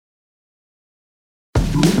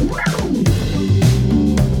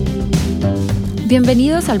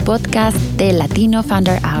Bienvenidos al podcast de Latino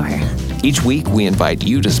Founder Hour. Each week, we invite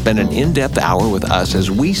you to spend an in-depth hour with us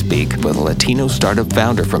as we speak with a Latino startup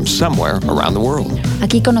founder from somewhere around the world.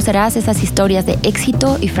 Aquí conocerás esas historias de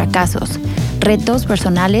éxito y fracasos, retos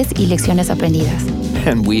personales y lecciones aprendidas.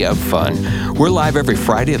 And we have fun. We're live every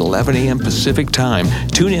Friday at 11 a.m. Pacific Time.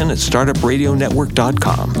 Tune in at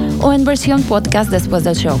startupradionetwork.com. O en versión podcast después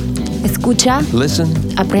del show. Escucha, Listen,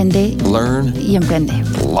 aprende, learn, y emprende.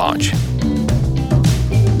 launch.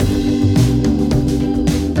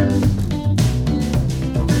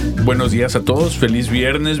 Buenos días a todos, feliz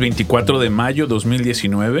viernes 24 de mayo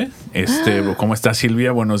 2019. ¿Cómo está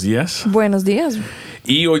Silvia? Buenos días. Buenos días.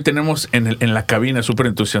 Y hoy tenemos en la cabina, súper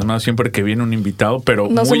entusiasmados siempre que viene un invitado, pero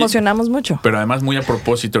nos emocionamos mucho. Pero además muy a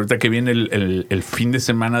propósito, ahorita que viene el fin de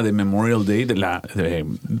semana de Memorial Day, de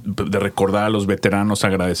recordar a los veteranos,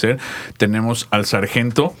 agradecer, tenemos al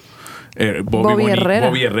sargento Bobby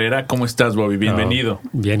Herrera. ¿Cómo estás, Bobby? Bienvenido.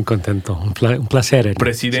 Bien contento. Un placer.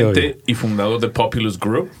 Presidente y fundador de Populous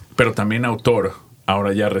Group, pero también autor.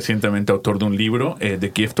 Ahora ya recientemente autor de un libro,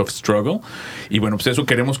 The Gift of Struggle. Y bueno, pues eso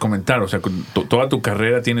queremos comentar. O sea, con toda tu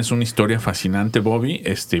carrera tienes una historia fascinante, Bobby.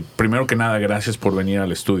 Primero que nada, gracias por venir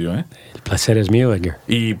al estudio. El placer es mío, Edgar.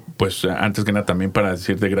 Y pues antes que nada también para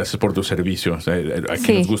decirte gracias por tu servicio. O sea,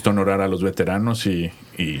 aquí nos gusta honorar a los veteranos y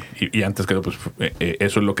antes que nada, pues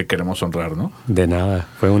eso es lo que queremos honrar, ¿no? De nada.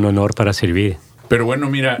 Fue un honor para servir. Pero bueno,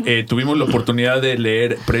 mira, tuvimos la oportunidad de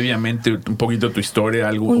leer previamente un poquito tu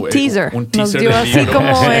historia, un teaser. Nos dio del así libro.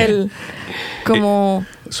 como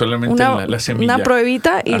solamente la semilla. Una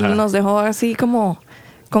pruebita y Ajá. Nos dejó así como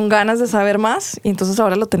con ganas de saber más, y entonces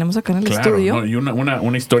ahora lo tenemos acá en el estudio. ¿No? Y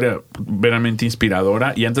una historia verdaderamente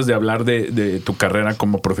inspiradora. Y antes de hablar de tu carrera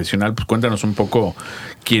como profesional, pues cuéntanos un poco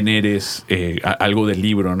quién eres, algo del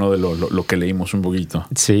libro, ¿no? De lo que leímos un poquito.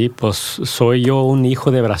 Sí, pues soy yo un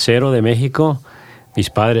hijo de bracero de México. Mis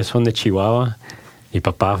padres son de Chihuahua. Mi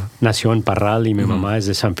papá nació en Parral y mi mamá es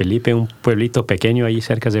de San Felipe, un pueblito pequeño ahí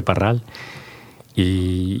cerca de Parral.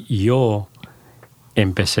 Y yo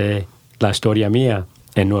empecé la historia mía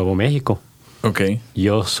en Nuevo México. Ok.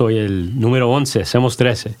 Yo soy el número 11, somos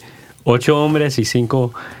 13. 8 hombres y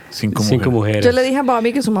 5 mujeres. Yo le dije a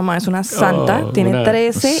Bobby que su mamá es una santa, tiene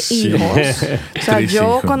 13 hijos. O sea,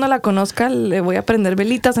 yo cuando la conozca le voy a prender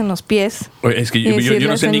velitas en los pies. Es que yo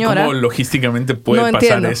no sé señora, ni cómo logísticamente puede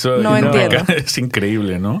pasar eso. No entiendo. Es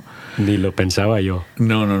increíble, ¿no? Ni lo pensaba yo.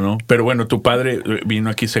 No. Pero bueno, tu padre vino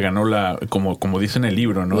aquí, se ganó como dice en el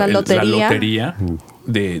libro, ¿no? La lotería. La lotería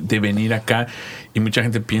de venir acá. Y mucha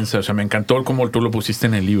gente piensa, o sea, me encantó cómo tú lo pusiste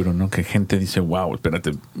en el libro, ¿no? Que gente dice, wow,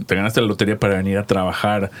 espérate, te ganaste la lotería para venir a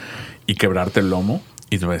trabajar y quebrarte el lomo.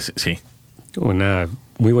 Y tú ves, sí. Una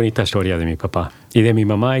muy bonita historia de mi papá. Y de mi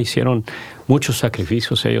mamá hicieron muchos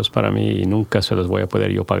sacrificios ellos para mí y nunca se los voy a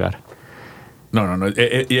poder yo pagar. No.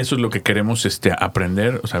 Y eso es lo que queremos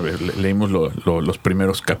aprender. O sea, leímos los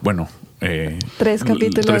primeros, 3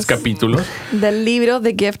 capítulos. 3 capítulos. Del libro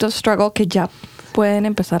The Gift of Struggle, que ya pueden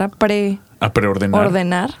empezar a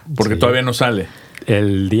preordenar. Porque todavía no sale.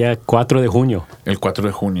 El día 4 de junio. El 4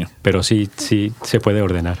 de junio. Pero sí se puede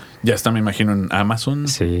ordenar. Ya está, me imagino, en Amazon.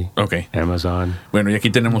 Sí. Ok. Amazon. Bueno, y aquí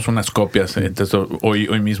tenemos unas copias. Entonces, hoy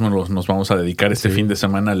mismo nos vamos a dedicar fin de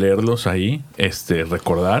semana a leerlos ahí,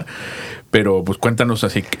 recordar. Pero, pues, cuéntanos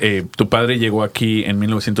así. Tu padre llegó aquí en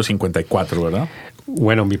 1954, ¿verdad?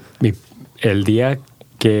 Bueno, el día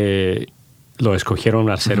que lo escogieron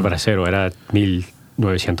al ser bracero era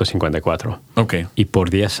 1954. Ok. Y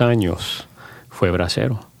por 10 años fue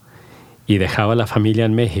bracero. Y dejaba la familia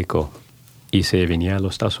en México y se venía a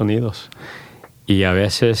los Estados Unidos. Y a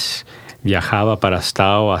veces viajaba para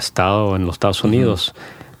estado a estado en los Estados Unidos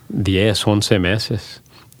 10, 11 meses.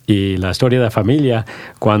 Y la historia de la familia,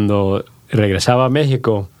 cuando regresaba a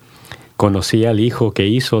México, conocía al hijo que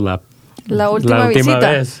hizo la última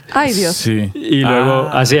visita. Vez. Ay, Dios. Sí. Y luego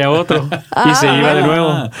hacía otro y se iba de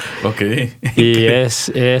nuevo. Ok. Y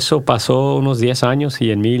eso pasó unos 10 años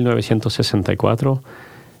y en 1964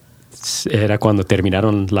 era cuando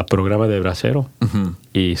terminaron el programa de bracero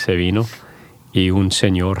y se vino. Y un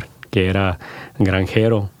señor que era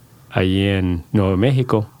granjero allí en Nuevo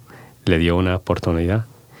México le dio una oportunidad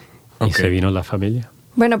y se vino la familia.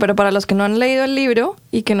 Bueno, pero para los que no han leído el libro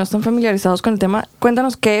y que no están familiarizados con el tema,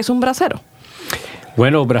 cuéntanos qué es un bracero.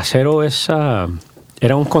 Bueno, bracero era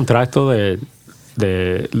un contrato de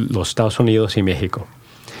los Estados Unidos y México.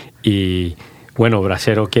 Y bueno,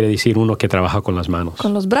 bracero quiere decir uno que trabaja con las manos.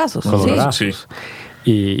 Con los brazos. Con los brazos. Sí.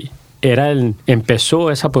 Y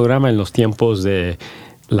empezó ese programa en los tiempos de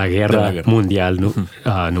la Guerra Mundial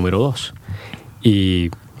número 2.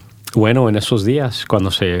 Y bueno, en esos días,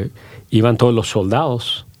 cuando se iban todos los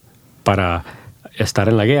soldados para estar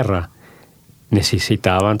en la guerra,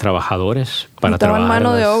 necesitaban trabajadores para trabajar.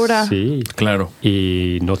 Mano de obra. Sí, claro.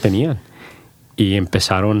 Y no tenían. Y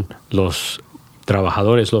empezaron los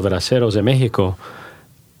trabajadores, los braceros de México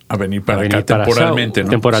a venir para acá temporalmente, ¿no?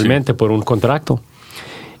 Temporalmente, por un contrato.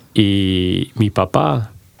 Y mi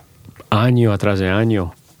papá, año tras de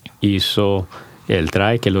año, hizo el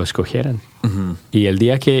try que lo escogieran. Uh-huh. Y el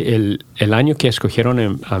día que el año que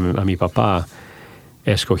escogieron a mi papá,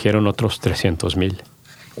 escogieron otros 300,000.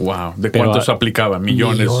 Wow. ¿De cuántos aplicaban?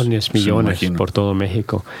 Millones por todo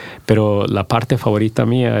México. Pero la parte favorita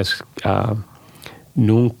mía es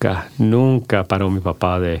nunca paró mi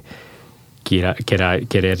papá de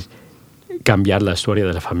querer cambiar la historia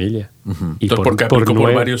de la familia. Uh-huh. Y porque aplicó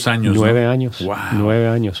por varios años. 9 años. Wow. 9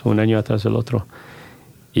 años, un año atrás del otro.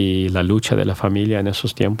 Y la lucha de la familia en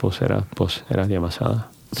esos tiempos era demasiada.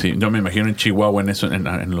 Sí, yo me imagino en Chihuahua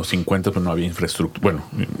en los 50 pues no había infraestructura. Bueno,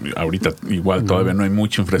 ahorita igual todavía no hay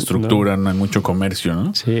mucha infraestructura, no hay mucho comercio,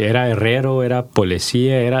 ¿no? Sí, era herrero, era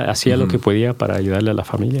policía, hacía lo que podía para ayudarle a la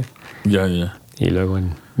familia. Ya. Y luego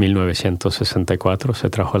en 1964 se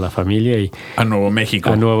trajo a la familia a Nuevo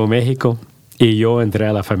México. Y yo entré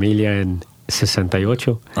a la familia en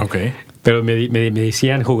 68. Ok. Pero me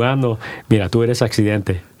decían jugando, mira, tú eres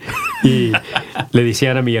accidente. Y le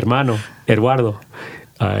decían a mi hermano, Eduardo,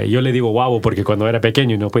 yo le digo guavo porque cuando era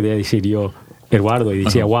pequeño no podía decir yo Eduardo y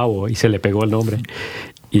decía guavo y se le pegó el nombre.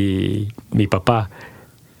 Y mi papá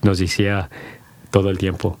nos decía todo el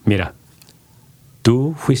tiempo, mira,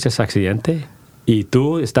 tú fuiste accidente y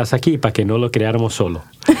tú estás aquí para que no lo creáramos solo.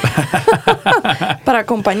 Para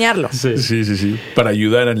acompañarlo. Sí. Para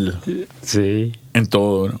ayudar en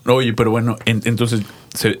todo, ¿no? Oye, pero bueno, entonces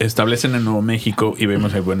se establecen en Nuevo México y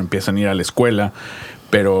vemos que empiezan a ir a la escuela,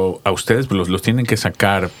 pero a ustedes pues, los tienen que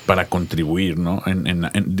sacar para contribuir, ¿no?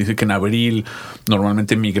 Dice que en abril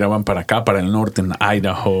normalmente migraban para acá, para el norte, en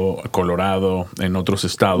Idaho, Colorado, en otros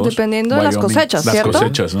estados. Dependiendo de las cosechas, ¿cierto? Las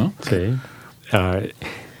cosechas, ¿no? Sí.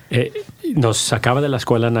 Nos sacaba de la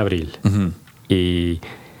escuela en abril. Uh-huh. Y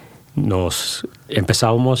nos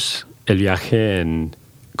empezábamos el viaje en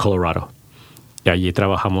Colorado. Y allí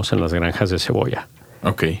trabajamos en las granjas de cebolla.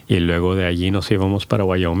 Okay. Y luego de allí nos íbamos para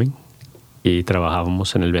Wyoming y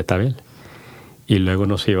trabajábamos en el betabel. Y luego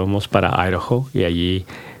nos íbamos para Idaho y allí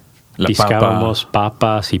piscábamos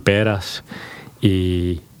papas y peras.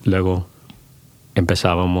 Y luego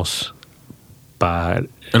empezábamos para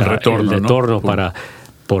el retorno, ¿no?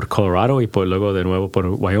 por Colorado y luego de nuevo por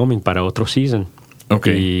Wyoming para otro season.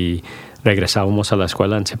 Okay. Y regresábamos a la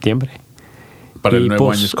escuela en septiembre. Para el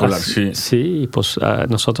nuevo año escolar, sí. Sí, pues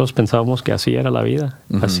nosotros pensábamos que así era la vida.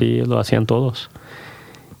 Uh-huh. Así lo hacían todos.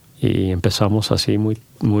 Y empezamos así muy,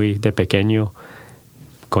 muy de pequeño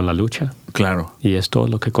con la lucha. Claro. Y es todo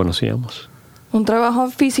lo que conocíamos. Un trabajo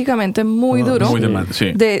físicamente muy duro. Muy demandante,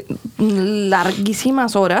 sí. De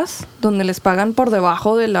larguísimas horas, donde les pagan por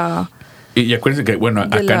debajo de la... Y acuérdense que, bueno,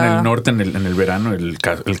 acá en el norte, en el verano, el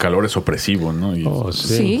calor es opresivo, ¿no?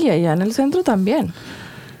 Sí, y allá en el centro también.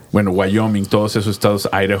 Bueno, Wyoming, todos esos estados,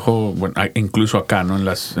 Idaho, bueno, incluso acá, ¿no? En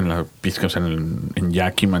la pizca, o sea, en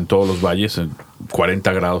Yakima, en todos los valles,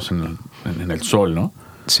 40 grados en el sol, ¿no?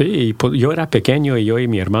 Sí, pues yo era pequeño y yo y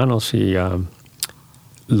mis hermanos y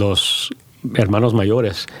los hermanos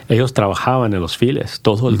mayores, ellos trabajaban en los files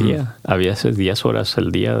todo el día, a veces 10 horas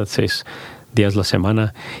al día, 6 días la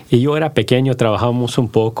semana. Y yo era pequeño, trabajábamos un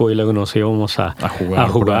poco y luego nos íbamos a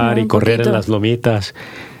jugar y correr en las lomitas.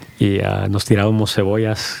 Y nos tirábamos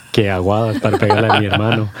cebollas que aguadas para pegarle a mi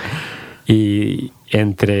hermano. Y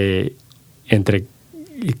entre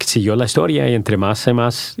siguió la historia y entre más y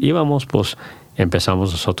más íbamos, pues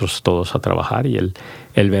empezamos nosotros todos a trabajar. Y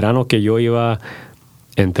el verano que yo iba a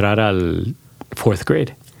entrar al 4th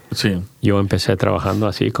grade, sí, yo empecé trabajando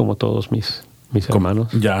así como todos mis hermanos.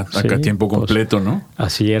 Ya, acá sí, tiempo completo, pues, ¿no?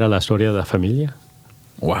 Así era la historia de la familia.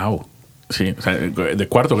 Wow. Sí, o sea, de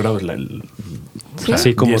 4º grado es sí,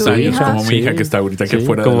 así como 10 años, como mi hija que está ahorita aquí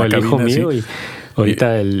fuera de la cabina. Como el hijo mío. Y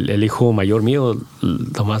ahorita el hijo mayor mío,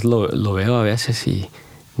 nomás lo veo a veces y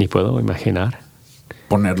ni puedo imaginar.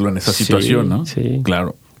 Ponerlo en esa situación, ¿no? Sí.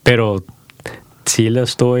 Claro. Pero sí lo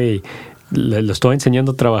estoy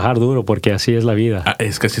enseñando a trabajar duro porque así es la vida.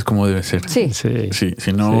 Es que así es como debe ser. Sí.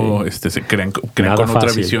 Si no, se crean con fácil.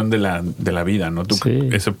 Otra visión de la vida, ¿no?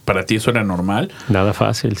 ¿Para ti eso era normal? Nada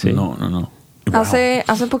fácil, sí. No. Wow.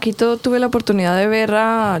 Hace poquito tuve la oportunidad de ver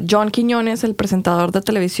a John Quiñones, el presentador de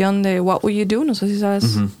televisión de What Will You Do? No sé si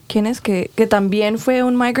sabes quién es, que también fue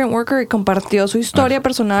un migrant worker y compartió su historia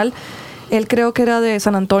personal. Él creo que era de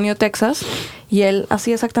San Antonio, Texas, y él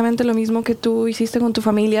hacía exactamente lo mismo que tú hiciste con tu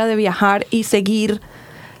familia, de viajar y seguir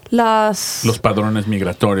Los padrones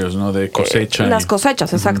migratorios, ¿no? De cosecha. Las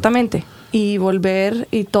cosechas, exactamente. Y volver,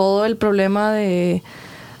 y todo el problema de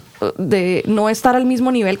no estar al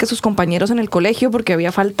mismo nivel que sus compañeros en el colegio porque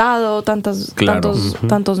había faltado tantos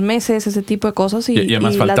meses, ese tipo de cosas, y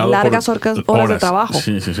además las largas horas de trabajo.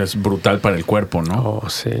 Sí, es brutal para el cuerpo, ¿no? Oh,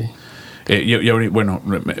 sí. Y ahora, bueno,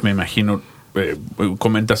 me imagino,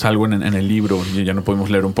 comentas algo en el libro, ya no podemos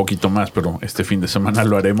leer un poquito más, pero este fin de semana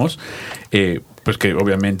lo haremos, pues que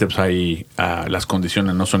obviamente pues hay las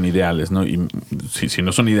condiciones no son ideales, ¿no? Y si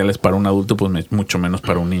no son ideales para un adulto, pues mucho menos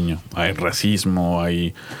para un niño. Hay racismo,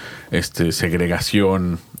 hay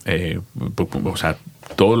segregación, o sea,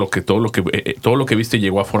 todo lo que viste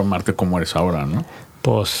llegó a formarte como eres ahora, ¿no?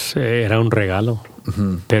 Pues era un regalo,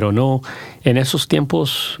 pero no, en esos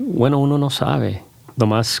tiempos, bueno, uno no sabe.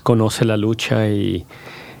 Nomás conoce la lucha y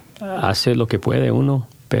hace lo que puede uno,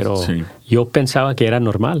 pero yo pensaba que era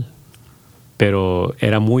normal, pero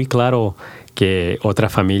era muy claro que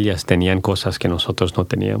otras familias tenían cosas que nosotros no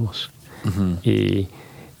teníamos. Y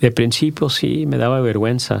de principio sí me daba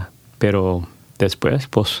vergüenza, pero después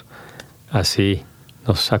pues así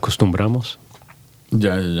nos acostumbramos.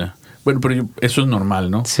 Ya. Bueno, pero eso es normal,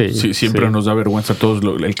 ¿no? Sí, siempre nos da vergüenza a todos,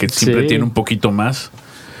 el que siempre tiene un poquito más.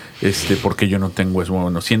 Porque yo no tengo eso,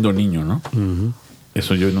 bueno, siendo niño, ¿no?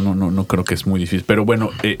 Eso yo no creo que es muy difícil. Pero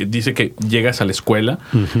bueno, dice que llegas a la escuela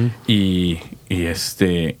y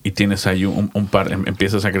tienes ahí un par,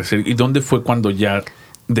 empiezas a crecer. ¿Y dónde fue cuando ya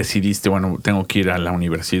decidiste, bueno, tengo que ir a la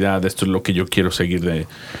universidad, esto es lo que yo quiero seguir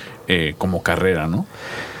como carrera, ¿no?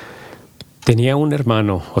 Tengo un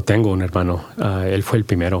hermano, él fue el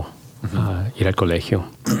primero a ir al colegio,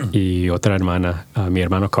 y otra hermana, mi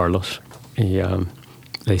hermano Carlos, y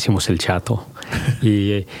le hicimos el Chato,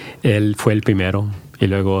 y él fue el primero, y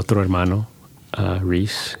luego otro hermano,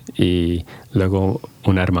 Reese, y luego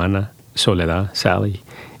una hermana, Soledad, Sally,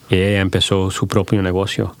 y ella empezó su propio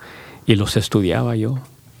negocio, y los estudiaba yo,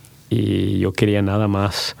 y yo quería nada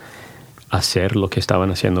más hacer lo que estaban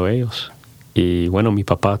haciendo ellos. Y bueno, mi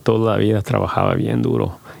papá toda la vida trabajaba bien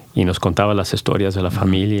duro y nos contaba las historias de la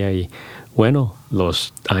familia y bueno,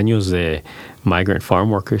 los años de Migrant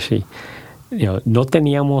Farm Workers. Y no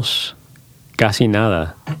teníamos casi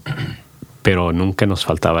nada, pero nunca nos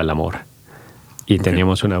faltaba el amor. Y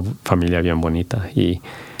teníamos una familia bien bonita. Y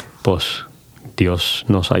pues Dios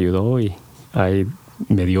nos ayudó y ahí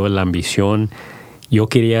me dio la ambición. Yo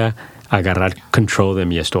quería agarrar control de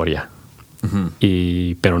mi historia,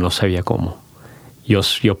 pero no sabía cómo.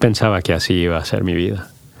 Yo pensaba que así iba a ser mi vida.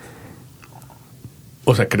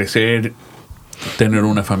 O sea, crecer, tener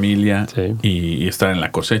una familia y estar en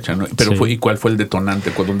la cosecha, ¿no? Pero ¿y cuál fue el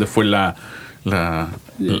detonante? ¿Dónde fue la...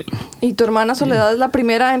 ¿Y tu hermana Soledad es la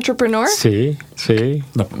primera entrepreneur? Sí.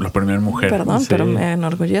 La primera mujer. Perdón, pero me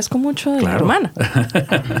enorgullezco mucho de mi hermana.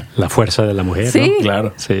 La fuerza de la mujer, sí. ¿no?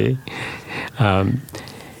 Claro. Sí.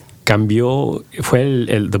 Cambió, fue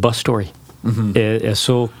el The Bus Story.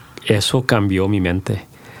 Eso cambió mi mente.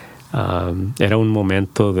 Era un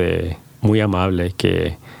momento muy amable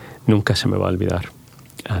que nunca se me va a olvidar.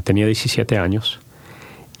 Tenía 17 años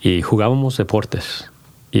y jugábamos deportes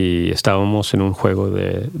y estábamos en un juego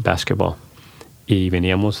de básquetbol y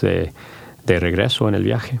veníamos de regreso en el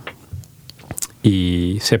viaje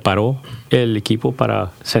y se paró el equipo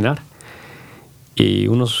para cenar y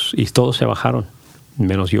todos se bajaron,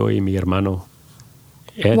 menos yo y mi hermano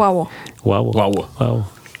Ed. Guau.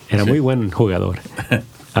 Era muy buen jugador.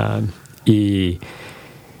 Y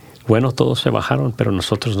bueno, todos se bajaron, pero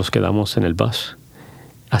nosotros nos quedamos en el bus.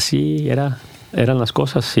 Así eran las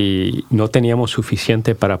cosas y no teníamos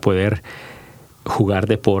suficiente para poder jugar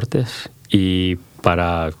deportes y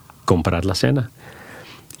para comprar la cena.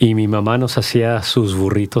 Y mi mamá nos hacía sus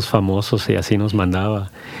burritos famosos y así nos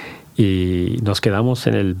mandaba. Y nos quedamos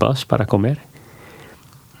en el bus para comer.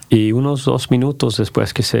 Y unos 2 minutos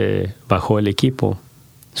después que se bajó el equipo,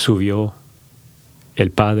 subió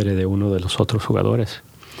el padre de uno de los otros jugadores.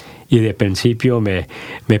 Y de principio me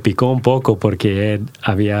picó un poco porque él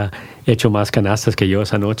había hecho más canastas que yo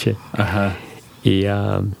esa noche. Ajá. Y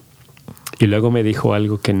luego me dijo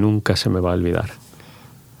algo que nunca se me va a olvidar.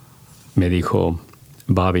 Me dijo,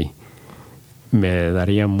 Bobby, me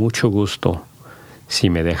daría mucho gusto si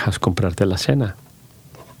me dejas comprarte la cena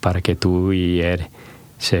para que tú y él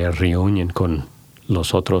se reúnen con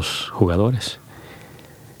los otros jugadores.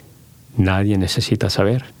 Nadie necesita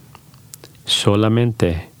saber.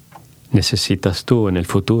 Solamente necesitas tú en el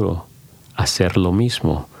futuro hacer lo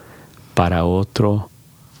mismo para otro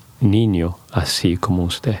niño así como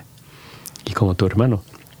usted y como tu hermano.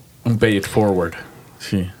 Un pay it forward.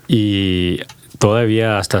 Sí. Y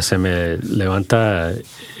todavía hasta se me levanta,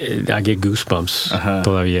 I get goosebumps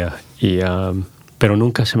todavía. Pero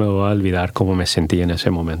nunca se me va a olvidar cómo me sentí en ese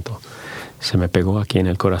momento. Se me pegó aquí en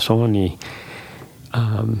el corazón y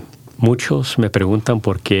muchos me preguntan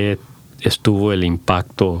por qué estuvo el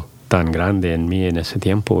impacto tan grande en mí en ese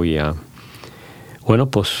tiempo. Y bueno,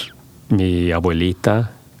 pues mi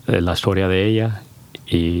abuelita, la historia de ella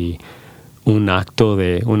y un acto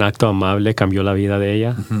amable cambió la vida de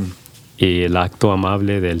ella. Uh-huh. Y el acto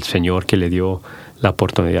amable del Señor que le dio la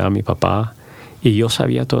oportunidad a mi papá. Y yo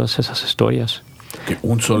sabía todas esas historias. Que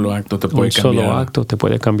un solo acto te puede cambiar. Un solo acto te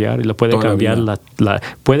puede cambiar y lo puede cambiar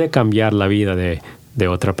puede cambiar la vida de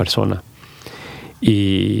otra persona.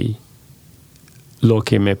 Y lo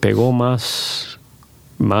que me pegó más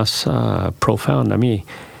profundo a mí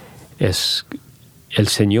es el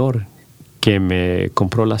Señor que me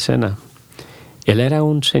compró la cena. Él era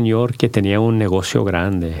un señor que tenía un negocio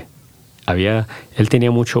grande. Él tenía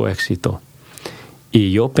mucho éxito.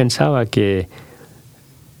 Y yo pensaba que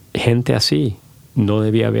gente así no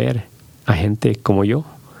debía haber a gente como yo.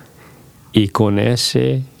 Y con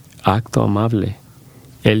ese acto amable,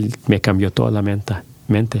 Él me cambió toda la mente.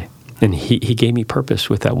 And he gave me purpose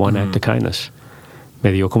with that one act of kindness.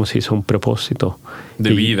 Me dio como si hizo un propósito.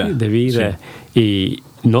 De vida. Sí. Y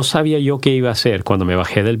no sabía yo qué iba a hacer cuando me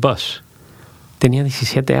bajé del bus. Tenía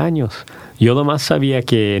 17 años. Yo nomás sabía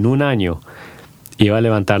que en un año iba a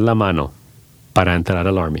levantar la mano para entrar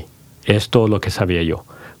al Army. Es todo lo que sabía yo.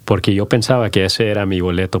 Porque yo pensaba que ese era mi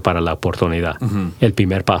boleto para la oportunidad. Uh-huh. El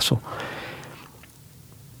primer paso.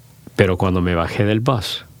 Pero cuando me bajé del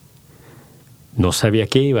bus, no sabía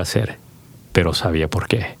qué iba a hacer, pero sabía por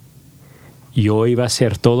qué. Yo iba a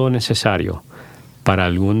hacer todo necesario para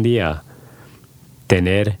algún día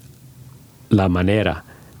tener la manera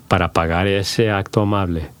para pagar ese acto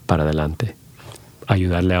amable para adelante.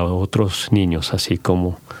 Ayudarle a otros niños así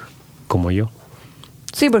como yo.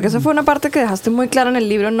 Sí, porque esa fue una parte que dejaste muy clara en el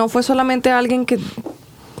libro. No fue solamente alguien que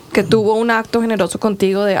tuvo un acto generoso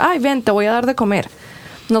contigo de, ay, ven, te voy a dar de comer.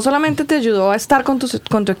 No solamente te ayudó a estar con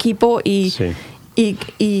tu equipo y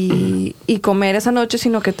comer esa noche,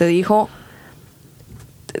 sino que te dijo,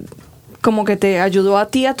 como que te ayudó a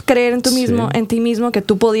ti a creer en ti mismo, que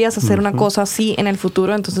tú podías hacer una cosa así en el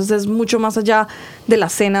futuro. Entonces es mucho más allá de la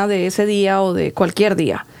cena de ese día o de cualquier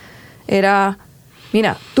día. Era,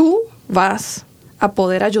 mira, tú vas a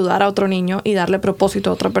poder ayudar a otro niño y darle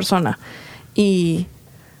propósito a otra persona. Y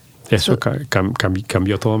eso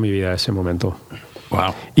cambió toda mi vida en ese momento.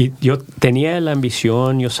 Wow. Y yo tenía la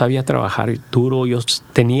ambición, yo sabía trabajar duro, yo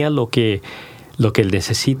tenía lo que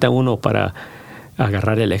necesita uno para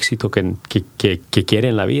agarrar el éxito que quiere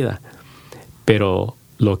en la vida. Pero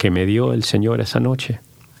lo que me dio el Señor esa noche,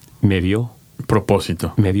 me vio.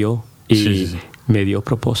 Propósito. Me vio y me dio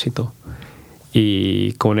propósito.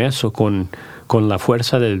 Y con eso, con la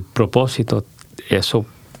fuerza del propósito, eso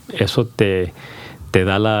te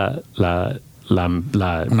da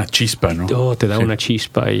una chispa, ¿no? Oh, te da una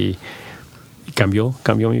chispa y cambió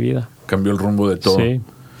mi vida. Cambió el rumbo de todo. Sí.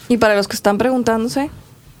 Y para los que están preguntándose,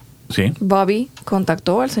 ¿sí? Bobby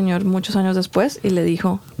contactó al señor muchos años después y le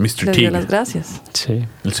dijo, Mr. le Tig. dio las gracias. Sí.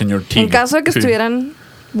 El señor Tig. En caso de que estuvieran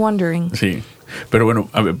wondering. Sí. Pero bueno,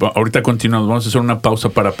 a ver, ahorita continuamos. Vamos a hacer una pausa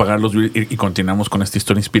para apagar los y continuamos con esta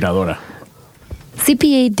historia inspiradora.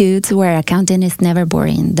 CPA Dudes, where accounting is never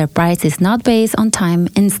boring. Their price is not based on time.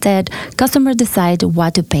 Instead, customers decide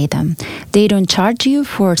what to pay them. They don't charge you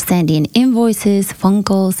for sending invoices, phone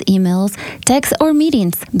calls, emails, texts, or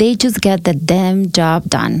meetings. They just get the damn job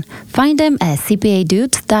done. Find them at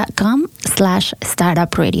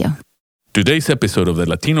cpadudes.com/startupradio. Today's episode of the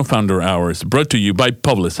Latino Founder Hour is brought to you by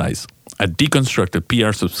Publicize, a deconstructed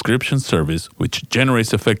PR subscription service which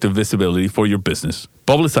generates effective visibility for your business.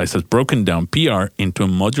 Publicize has broken down PR into a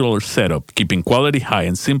modular setup, keeping quality high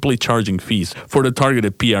and simply charging fees for the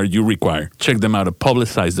targeted PR you require. Check them out at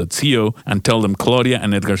publicize.co and tell them Claudia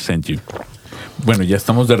and Edgar sent you. Bueno, ya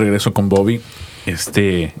estamos de regreso con Bobby.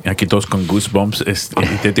 Aquí todos con goosebumps.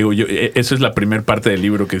 Te digo yo, esa es la primera parte del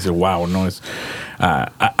libro que dice, wow, ¿no? Es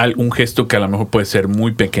un gesto que a lo mejor puede ser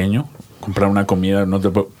muy pequeño, comprar una comida,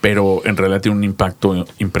 pero en realidad tiene un impacto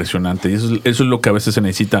impresionante. Y eso es lo que a veces se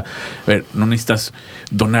necesita. A ver, no necesitas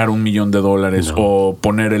donar $1 millón o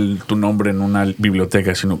poner tu nombre en una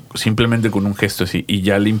biblioteca, sino simplemente con un gesto así y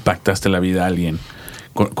ya le impactaste la vida a alguien.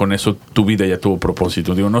 Con eso tu vida ya tuvo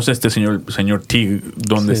propósito. Digo, no sé señor Tig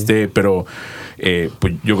dónde esté, pero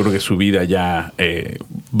pues yo creo que su vida ya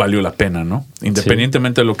valió la pena, ¿no?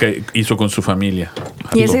 Independientemente de lo que hizo con su familia.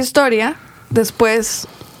 Y esa historia, después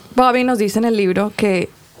Bobby nos dice en el libro que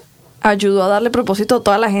ayudó a darle propósito a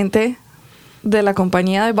toda la gente de la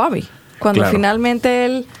compañía de Bobby. Cuando Claro. finalmente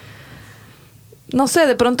él, no sé,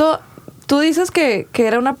 de pronto tú dices que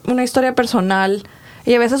era una historia personal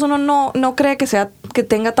y a veces uno no cree que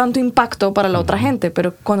tenga tanto impacto para la otra gente,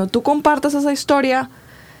 pero cuando tú compartes esa historia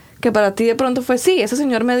que para ti de pronto fue, sí, ese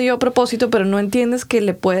señor me dio propósito, pero no entiendes que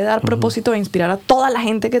le puede dar propósito e inspirar a toda la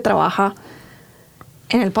gente que trabaja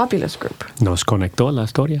en el Populous Group. Nos conectó la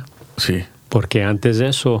historia. Sí. Porque antes de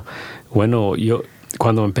eso, bueno, yo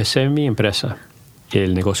cuando empecé mi empresa,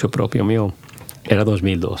 el negocio propio mío, era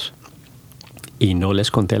 2002. Y no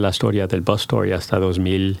les conté la historia del Bus Story hasta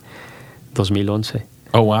 2011.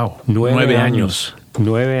 Oh, wow. 9 años.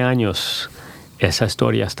 9 años. Esa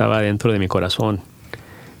historia estaba dentro de mi corazón,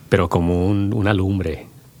 pero como una lumbre,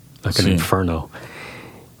 like an inferno.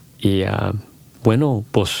 Y bueno,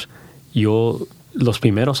 pues yo, los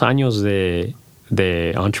primeros años de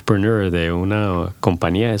entrepreneur de una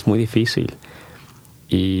compañía es muy difícil.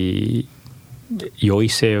 Y yo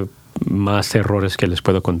hice más errores que les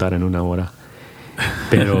puedo contar en una hora.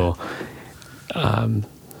 Pero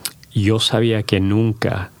yo sabía que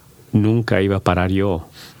nunca iba a parar yo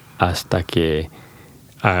hasta que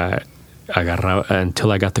agarraba,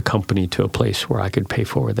 until I got the company to a place where I could pay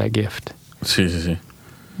forward that gift. Sí.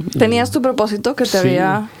 ¿Tenías tu propósito que te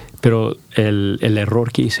había...? Pero el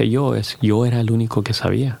error que hice yo era el único que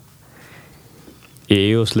sabía.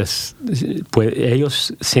 Y ellos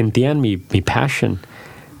sentían mi passion,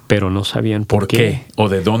 pero no sabían por qué. O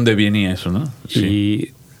de dónde venía eso, ¿no? Sí.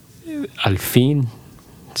 Y al fin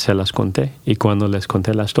se las conté. Y cuando les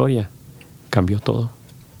conté la historia, cambió todo.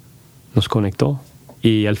 Nos conectó.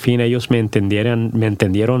 Y al fin ellos me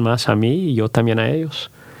entendieron más a mí y yo también a ellos.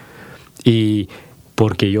 Y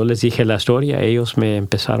porque yo les dije la historia, ellos me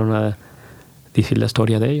empezaron a decir la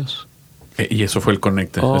historia de ellos. Y eso fue el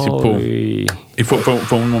conecte. Así, pum. ¿Y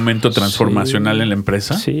fue un momento transformacional en la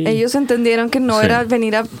empresa? Sí. Ellos entendieron que no era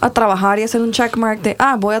venir a trabajar y hacer un checkmark de,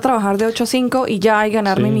 voy a trabajar de 8 a 5 y ya y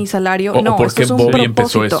ganarme mi salario. No, ¿por qué esto es un Bobby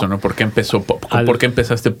empezó propósito. eso? ¿No? ¿Por qué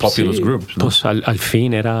empezaste Populous Group? ¿No? Pues al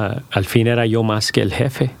fin era yo más que el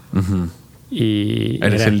jefe. Uh-huh. Y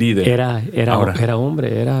eres el líder. Era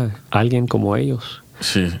hombre, era alguien como ellos.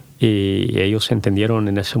 Sí. Y ellos entendieron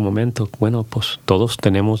en ese momento, bueno, pues todos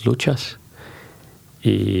tenemos luchas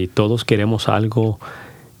y todos queremos algo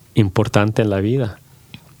importante en la vida.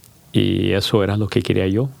 Y eso era lo que quería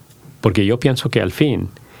yo. Porque yo pienso que al fin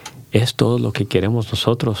es todo lo que queremos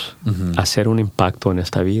nosotros, hacer un impacto en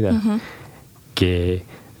esta vida que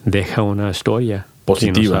deja una historia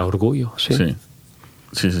positiva. Que nos da orgullo. Sí.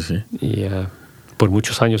 Y por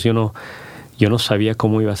muchos años yo no sabía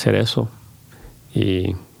cómo iba a hacer eso.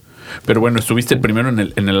 Pero bueno, estuviste primero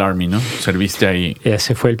en el Army, ¿no? Serviste ahí.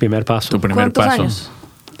 Ese fue el primer paso. Tu primer ¿Cuántos paso. años?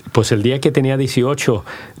 Pues el día que tenía 18,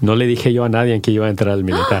 no le dije yo a nadie que iba a entrar al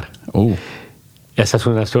militar. Esa es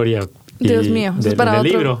una historia. Dios mío, eso es para el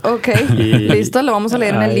otro libro. Ok, listo, lo vamos a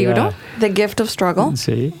leer en el libro. The Gift of Struggle.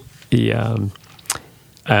 Sí, y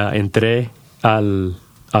entré al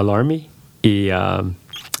Army y en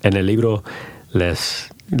el libro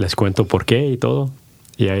les cuento por qué y todo.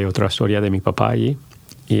 Y hay otra historia de mi papá allí.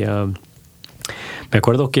 Y me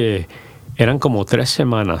acuerdo que eran como 3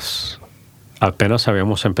 semanas. Apenas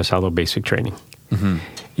habíamos empezado Basic Training. Uh-huh.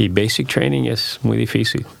 Y Basic Training es muy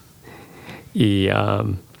difícil. Y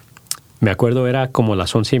me acuerdo era como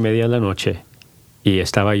las 11:30 de la noche. Y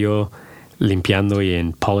estaba yo limpiando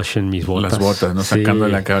y polishing mis botas. Las botas, ¿no?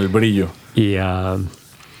 Sacándole acá el brillo. Y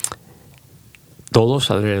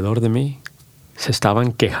todos alrededor de mí se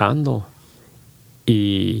estaban quejando.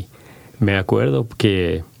 Y me acuerdo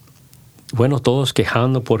que, bueno, todos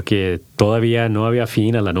quejando porque todavía no había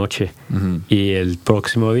fin a la noche. Uh-huh. Y el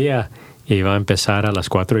próximo día iba a empezar a las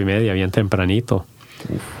 4:30, bien tempranito.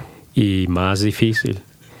 Uf. Y más difícil.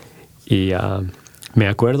 Y me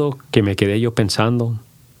acuerdo que me quedé yo pensando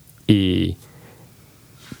y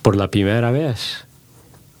por la primera vez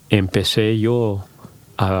empecé yo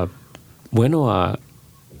a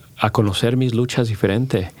conocer mis luchas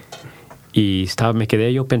diferentes. Y me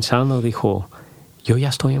quedé yo pensando, dijo, yo ya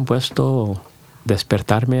estoy impuesto a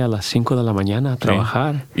despertarme a las 5 de la mañana a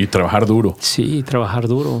trabajar. Y trabajar duro. Sí, trabajar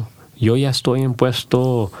duro. Yo ya estoy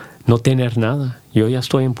impuesto no tener nada. Yo ya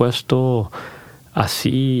estoy impuesto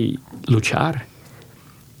así luchar.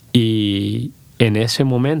 Y en ese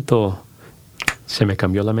momento se me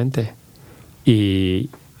cambió la mente. Y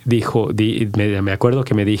me acuerdo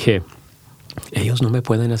que me dije, ellos no me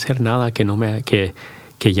pueden hacer nada que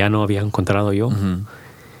ya no había encontrado yo. Uh-huh.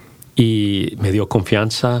 Y me dio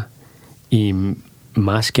confianza y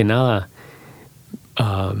más que nada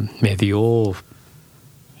me dio,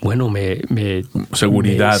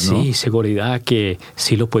 seguridad, ¿no? Sí, seguridad que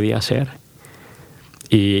sí lo podía hacer.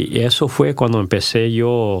 Y eso fue cuando empecé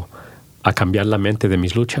yo a cambiar la mente de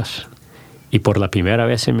mis luchas. Y por la primera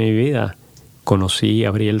vez en mi vida conocí y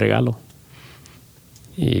abrí el regalo.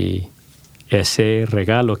 Y ese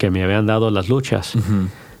regalo que me habían dado las luchas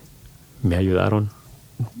me ayudaron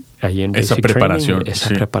ahí en esa Basic preparación. Training, esa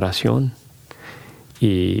preparación.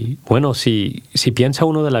 Y bueno, si piensa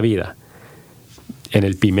uno de la vida, en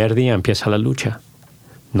el primer día empieza la lucha.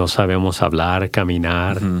 No sabemos hablar,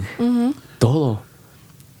 caminar, todo.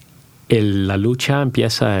 La lucha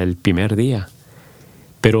empieza el primer día.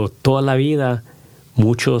 Pero toda la vida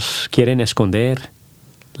muchos quieren esconder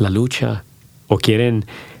la lucha o quieren,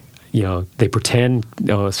 they pretend,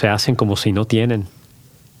 o se hacen como si no tienen.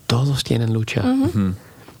 Todos tienen lucha.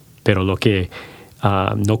 Pero lo que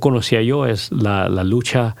no conocía yo es la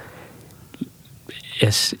lucha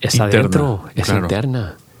es interna, adentro, es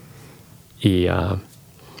interna. Y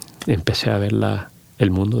empecé a ver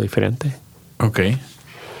el mundo diferente. Ok.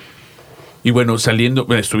 Y bueno, saliendo,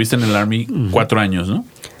 estuviste en el Army 4 años, ¿no?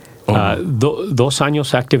 2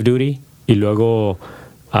 años Active Duty y luego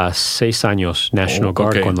 6 años National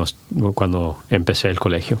Guard cuando empecé el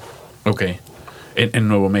colegio. Ok. En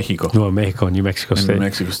Nuevo México. Nuevo México, New Mexico State. New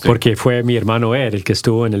Mexico State. Porque fue mi hermano Ed, el que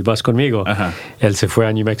estuvo en el bus conmigo. Ajá. Él se fue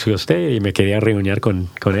a New Mexico State y me quería reunir con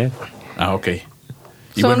él. Ah, ok.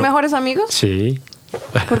 ¿Son mejores amigos? Sí.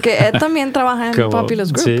 Porque Ed también trabaja en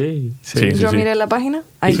Populous Group. Sí. Yo miré la página.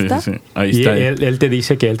 Ahí está. Sí. Ahí y está. Él te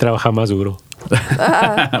dice que él trabaja más duro.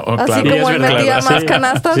 Así como él metía más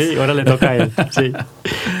canastas. Sí, ahora le toca a él. Sí.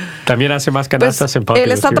 También hace más canastas en Populous.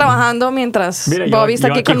 Él está trabajando mientras Bobby está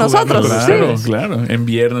aquí con jugando, nosotros. Claro. En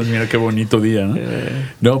viernes, mira qué bonito día, ¿no?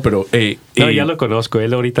 No, pero... ya lo conozco.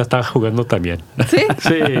 Él ahorita está jugando también. ¿Sí?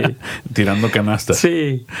 Sí. Tirando canastas.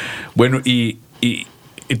 Sí. Bueno, y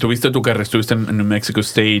tuviste tu carrera, estuviste en New Mexico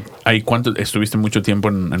State. ¿Estuviste mucho tiempo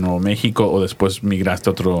en Nuevo México o después migraste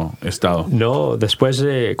a otro estado? No, después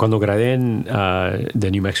de cuando gradué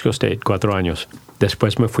de New Mexico State, 4 años,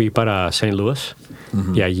 después me fui para St. Louis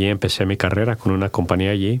y allí empecé mi carrera con una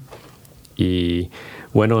compañía allí. Y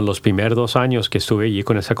bueno, en los primeros 2 años que estuve allí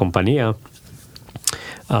con esa compañía,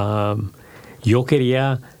 yo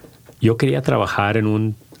quería trabajar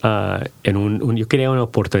yo quería una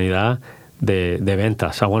oportunidad de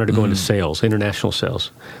ventas. I wanted to go into sales, international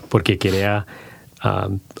sales, porque quería,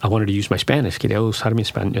 I wanted to use my Spanish, quería usar mi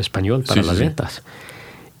español para las ventas.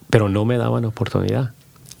 Pero no me daban oportunidad.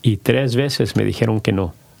 Y 3 veces me dijeron que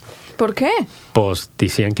no. ¿Por qué? Pues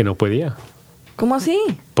decían que no podía. ¿Cómo así?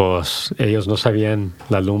 Pues ellos no sabían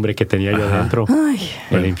la lumbre que tenía yo adentro,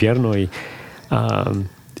 el infierno.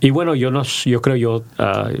 Y bueno, yo creo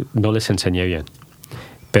no les enseñé bien.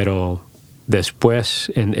 Pero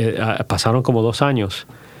después pasaron como 2 años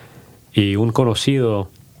y un conocido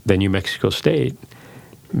de New Mexico State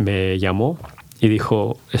me llamó y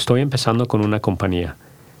dijo, estoy empezando con una compañía.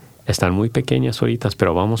 Están muy pequeñas ahorita,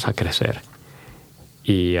 pero vamos a crecer.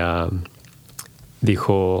 Y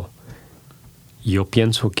dijo, yo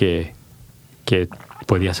pienso que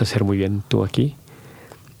podías hacer muy bien tú aquí.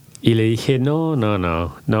 Y le dije, no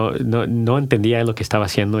entendía lo que estaba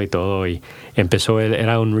haciendo y todo. Y empezó, él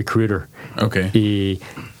era un recruiter. Okay. Y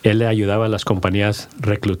él le ayudaba a las compañías a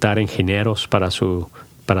reclutar ingenieros para su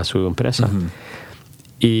empresa.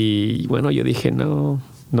 Y bueno, yo dije, no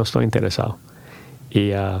estoy interesado.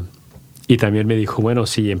 Y también me dijo, bueno,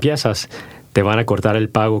 si empiezas, te van a cortar el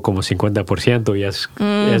pago como 50% y es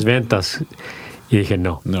ventas. Y dije,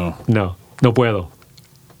 no puedo.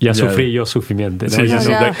 Ya sufrí yo suficiente. ¿no? Sí,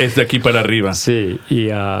 es de aquí para arriba. Sí,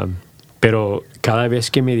 pero cada vez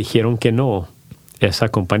que me dijeron que no, esa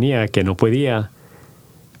compañía que no podía,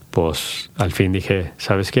 pues al fin dije,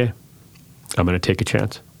 ¿sabes qué? I'm going to take a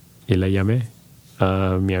chance. Y le llamé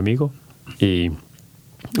a mi amigo y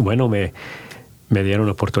bueno, me dieron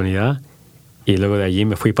la oportunidad y luego de allí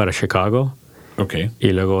me fui para Chicago. Okay. Y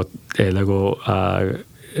luego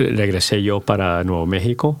regresé yo para Nuevo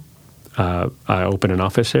México. A open an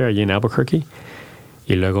office allí en Albuquerque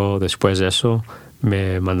y luego después de eso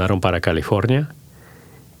me mandaron para California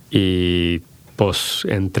y pues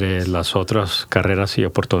entre las otras carreras y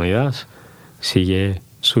oportunidades sigue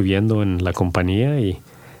subiendo en la compañía y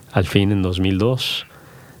al fin en 2002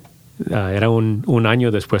 era un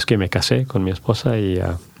año después que me casé con mi esposa y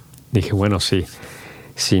dije bueno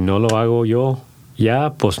si no lo hago yo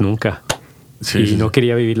ya pues nunca no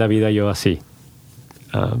quería vivir la vida yo así.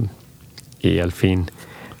 Y al fin,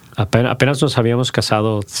 apenas nos habíamos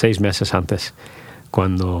casado 6 meses antes,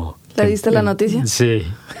 cuando... ¿Le diste la noticia? Sí,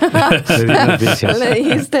 le di la noticia. Le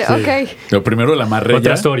dijiste, sí. Ok. Lo primero la amarré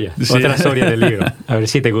otra historia del libro, a ver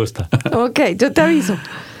si te gusta. Ok, yo te aviso.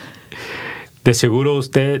 de seguro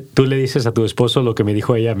tú le dices a tu esposo lo que me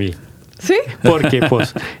dijo ella a mí. ¿Sí? Porque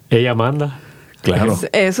pues ella manda. Claro.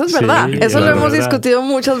 Eso es verdad. Sí, Eso lo es hemos verdad. discutido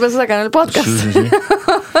muchas veces acá en el podcast. Sí, sí, sí.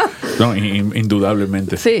 No,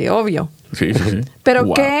 indudablemente. Sí, obvio. Sí, sí, sí. Pero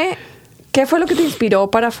Wow. ¿qué fue lo que te inspiró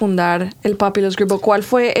para fundar el Populous Group? ¿O ¿Cuál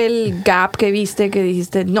fue el gap que viste que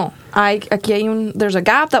dijiste, no, aquí hay there's a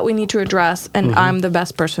gap that we need to address and I'm the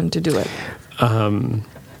best person to do it?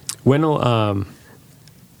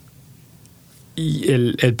 Y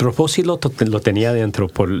el propósito lo tenía dentro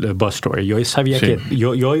por el Bus Story. Yo sabía Sí. que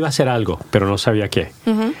yo iba a hacer algo, pero no sabía qué.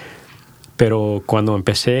 Pero cuando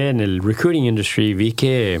empecé en el recruiting industry, vi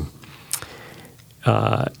que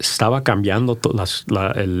estaba cambiando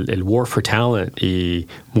el war for talent y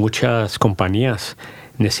muchas compañías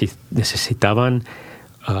necesitaban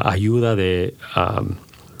ayuda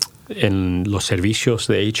en los servicios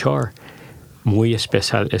de HR muy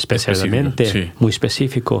especialmente, sí. muy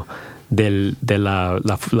específico de la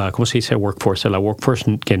 ¿cómo se dice? Workforce, de la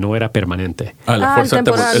workforce que no era permanente. La fuerza el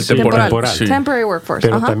temporal. temporal. Sí. Temporary workforce.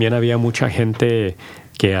 Pero ajá. también había mucha gente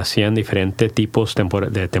que hacían diferentes tipos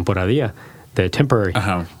de temporadía, de temporary,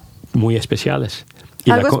 Ajá. muy especiales.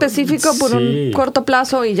 Y Algo la co- específico por Sí. un corto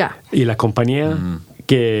plazo y ya. Y la compañía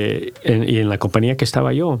en la compañía que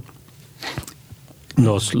estaba yo,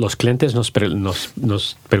 los clientes nos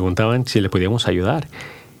preguntaban si le podíamos ayudar.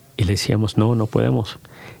 Y le decíamos, no podemos.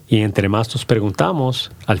 Y entre más nos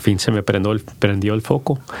preguntamos, al fin se me prendió el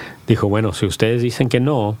foco. Dijo, bueno, si ustedes dicen que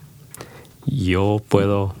no, yo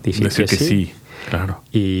puedo decir Decir que que sí. Claro.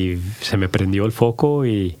 Y se me prendió el foco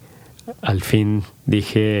y al fin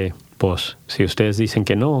dije, pues, si ustedes dicen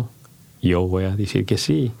que no, yo voy a decir que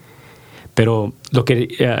sí. Pero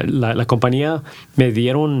la compañía me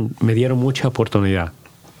dieron mucha oportunidad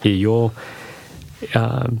y yo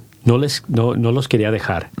no los quería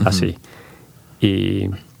dejar así. Y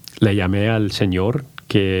le llamé al señor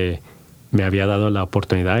que me había dado la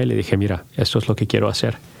oportunidad y le dije, mira, esto es lo que quiero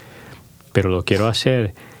hacer, pero lo quiero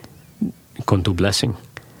hacer con tu blessing.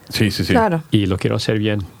 Sí. Claro. Y lo quiero hacer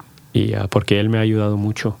bien. Y porque él me ha ayudado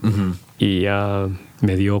mucho. Y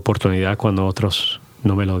me dio oportunidad cuando otros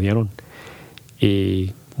no me lo dieron.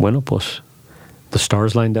 Y bueno, pues the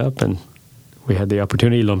stars lined up and we had the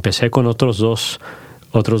opportunity. Lo empecé con otros dos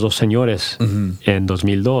señores en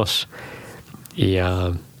 2002. Y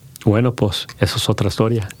bueno, pues eso es otra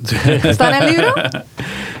historia. ¿Está en el libro?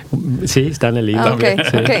 Sí, está en el libro. Ah,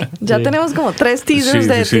 ok. Ya Sí. tenemos como 3 teasers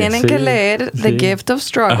Sí, sí. tienen que Sí, leer The sí. Gift of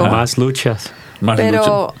Struggle. Más luchas. Más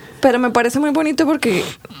lucha. Pero me parece muy bonito porque,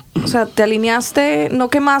 o sea, te alineaste, no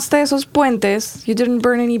quemaste esos puentes, you didn't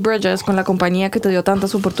burn any bridges con la compañía que te dio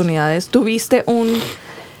tantas oportunidades. Tuviste un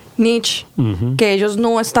niche que ellos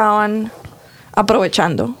no estaban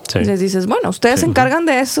aprovechando. Sí. Les dices, bueno, ustedes se encargan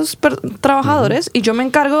de esos trabajadores y yo me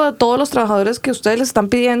encargo de todos los trabajadores que ustedes les están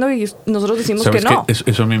pidiendo y nosotros decimos que ¿Sabes no.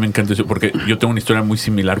 qué? Eso a mí me encanta, porque yo tengo una historia muy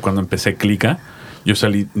similar cuando empecé Clica. Yo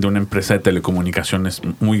salí de una empresa de telecomunicaciones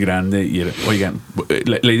muy grande y oigan,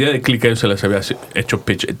 la idea de Clica yo se las había hecho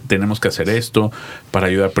pitch. Tenemos que hacer esto para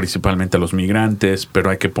ayudar principalmente a los migrantes,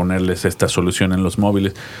 pero hay que ponerles esta solución en los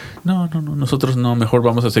móviles. No, nosotros no, mejor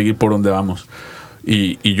vamos a seguir por donde vamos.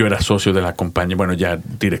 Y yo era socio de la compañía, bueno, ya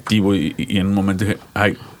directivo, y en un momento dije,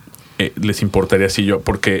 les importaría si yo,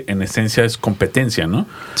 porque en esencia es competencia, ¿no?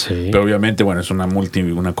 Sí. Pero obviamente, bueno, es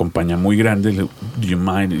una compañía muy grande. Do you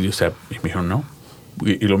mind? Y me dijeron, no.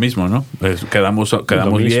 Y lo mismo, ¿no? Quedamos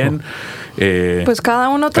bien. Pues cada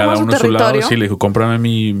uno toma su a su lado. territorio. Sí, le dijo, cómprame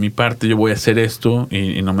mi parte, yo voy a hacer esto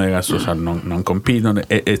y no me hagas, o sea, no compito.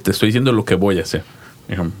 Te estoy diciendo lo que voy a hacer.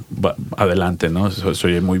 Dijeron, adelante, ¿no?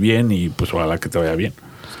 Soy muy bien y pues ojalá que te vaya bien.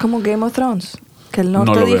 Es como Game of Thrones. Que el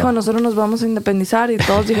norte No lo dijo, veo. nosotros nos vamos a independizar y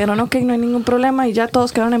todos dijeron, ok, no hay ningún problema y ya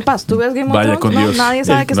todos quedaron en paz. ¿Tú ves Game of Vaya Thrones? con No, Dios. nadie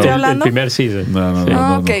sabe que No. estoy hablando. El primer season. No.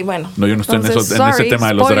 Ah, ok, bueno. No, yo no estoy Entonces, en ese tema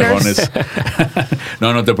de los spoilers. dragones.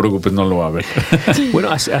 No te preocupes, no lo va a ver. Bueno,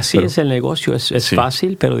 así es el negocio. Es Sí.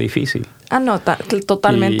 fácil, pero difícil. Ah, no,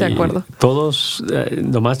 totalmente de Y acuerdo. Todos,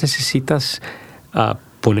 nomás necesitas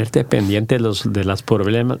ponerte pendiente de los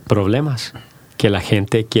problemas que la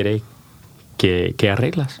gente quiere que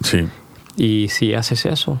arreglas. Sí. Y si haces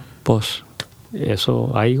eso, pues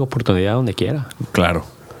eso hay oportunidad donde quiera. Claro.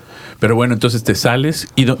 Pero bueno, entonces te sales.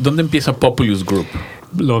 ¿Y dónde empieza Populous Group?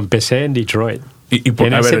 Lo empecé en Detroit. En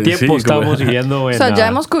En ese tiempo sí, estábamos viviendo en... O sea, ya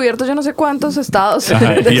hemos cubierto yo no sé cuántos estados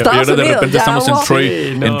Ajá, de y Estados ahora de Unidos. repente Ya estamos en hubo- Troy,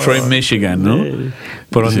 Sí, no. en Troy, Michigan, ¿no?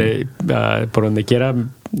 Por donde quiera,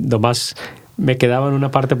 nomás me quedaba en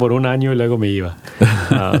una parte por un año y luego me iba.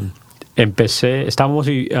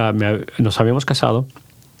 Nos habíamos casado.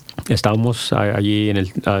 Estábamos allí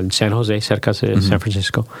en San José, cerca de San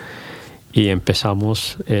Francisco. y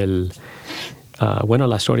empezamos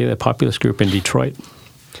la historia de Populous Group en Detroit.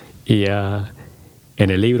 Y en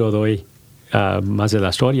el libro doy más de la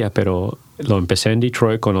historia, pero lo empecé en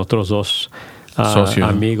Detroit con otros 2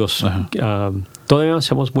 amigos. Todavía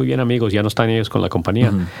somos muy bien amigos, ya no están ellos con la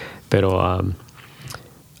compañía, pero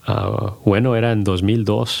era en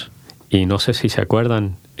 2002 y no sé si se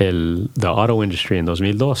acuerdan the auto industry en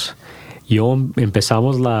 2002.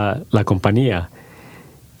 Empezamos la compañía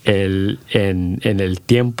en el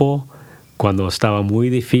tiempo cuando estaba muy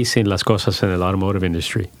difícil las cosas en el automotive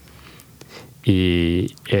industry.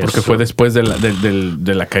 Porque fue después de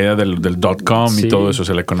la caída del .com y todo eso, o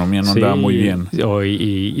sea, la economía no andaba muy bien.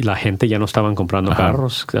 Y la gente ya no estaban comprando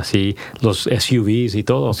carros, así los SUVs y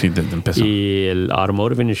todo. Sí, empezó. Y el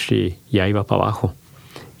automotive industry ya iba para abajo.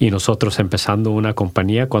 Y nosotros empezando una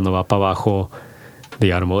compañía cuando va para abajo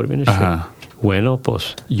de automotive industry. Bueno,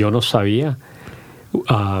 pues yo no sabía.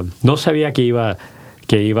 No sabía que iba a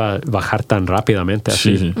bajar tan rápidamente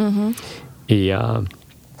así. Sí. Y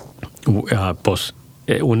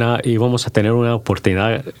íbamos a tener una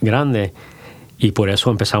oportunidad grande y por eso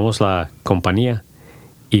empezamos la compañía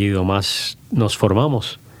y nomás nos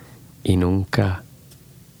formamos y nunca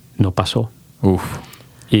no pasó.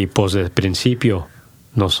 Y pues desde el principio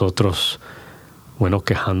nosotros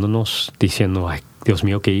quejándonos diciendo, ay, Dios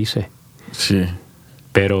mío, ¿qué hice? Sí.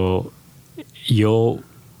 Pero yo,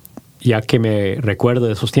 ya que me recuerdo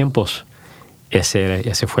de esos tiempos,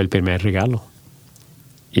 ese fue el primer regalo.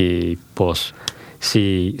 Y pues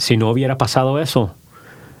si no hubiera pasado eso,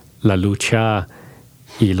 la lucha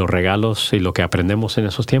y los regalos y lo que aprendemos en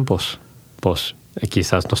esos tiempos, pues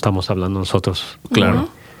quizás no estamos hablando nosotros. Claro.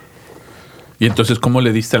 Y entonces, ¿cómo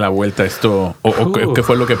le diste la vuelta a esto? ¿O qué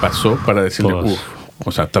fue lo que pasó para decirle,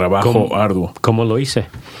 trabajo arduo? ¿Cómo lo hice?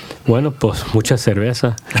 Bueno, pues mucha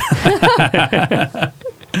cerveza.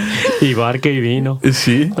 Y barca y vino.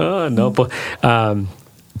 Sí.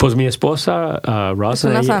 Pues mi esposa, Rosa,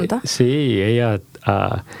 es una santa. Sí, ella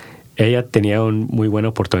tenía una muy buena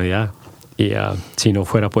oportunidad. Y si no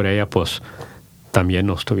fuera por ella, pues también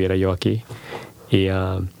no estuviera yo aquí. Y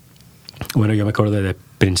yo me acuerdo desde el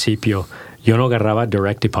principio, yo no agarraba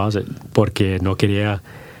direct deposit porque no quería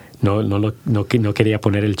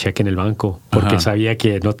poner el cheque en el banco porque sabía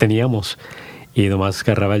que no teníamos. Y nomás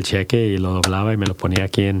agarraba el cheque y lo doblaba y me lo ponía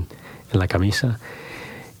aquí en la camisa.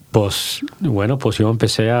 Pues yo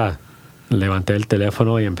empecé levanté el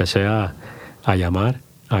teléfono y empecé a llamar,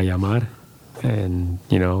 and,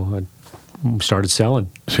 started selling.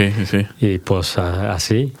 Sí. Y pues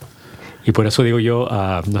así. Y por eso digo yo,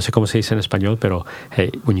 no sé cómo se dice en español, pero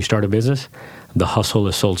hey, when you start a business, the hustle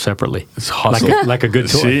is sold separately. It's hustle. Like a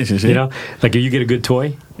good toy. Sí. You know, like if you get a good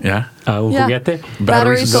toy, un juguete,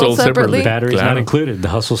 batteries sold separately. Batteries not included. The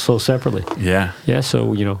hustle sold separately. Yeah. Yeah, so,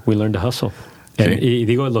 we learned to hustle. Y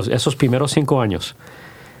digo, esos primeros 5 años,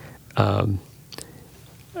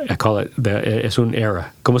 I call it, es un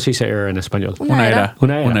era. ¿Cómo se dice era en español? Una era,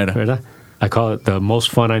 ¿verdad? I call it the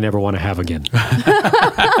most fun I never want to have again.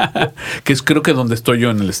 Que es creo que donde estoy yo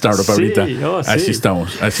en el startup ahorita. Sí. Así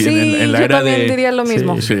estamos. Así sí, en la yo era también diría lo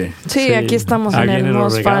mismo. Sí, aquí estamos en el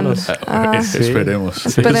most fun. Esperemos.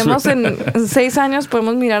 Esperemos en 6 años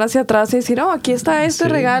podemos mirar hacia atrás y decir, aquí está este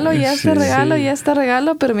regalo y este regalo y este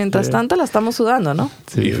regalo, pero mientras tanto la estamos sudando, ¿no?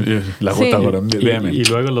 Sí. La gota ahora. Y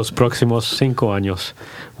luego los próximos 5 años,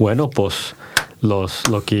 pues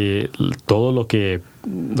todo lo que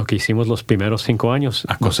hicimos los primeros 5 años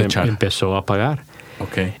empezó a pagar.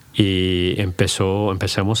 Okay. Y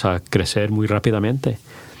empezamos a crecer muy rápidamente.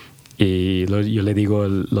 Y yo le digo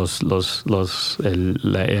la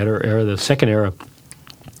era del second era,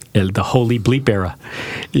 the holy bleep era.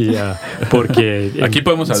 Y, porque aquí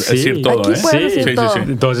podemos decir todo, aquí podemos decir todo. Sí.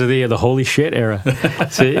 Entonces the holy shit era.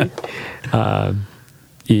 Sí.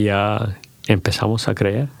 Y empezamos a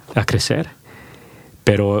crecer.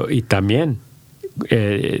 Pero y también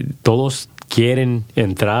todos quieren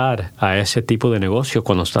entrar a ese tipo de negocio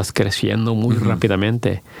cuando estás creciendo muy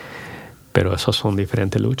rápidamente, pero esas son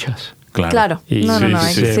diferentes luchas. Claro. Y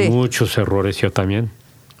muchos errores yo también.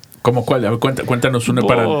 ¿Cómo cuál? A ver, cuéntanos uno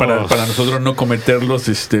para nosotros no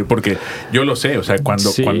cometerlos, porque yo lo sé, o sea, cuando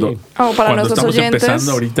estamos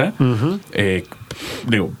empezando ahorita,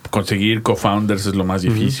 conseguir co-founders es lo más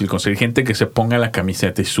difícil, conseguir gente que se ponga la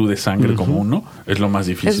camiseta y sude sangre como uno es lo más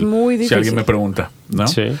difícil. Es muy difícil. Si alguien me pregunta, ¿no?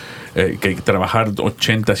 Sí. que trabajar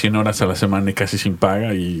 80, 100 horas a la semana y casi sin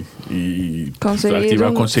paga y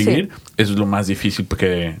conseguir es lo más difícil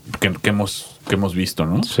que hemos visto,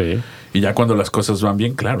 ¿no? Sí. Y ya cuando las cosas van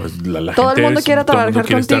bien, claro, la todo gente el mundo quiere trabajar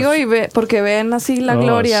contigo estar... porque ven así la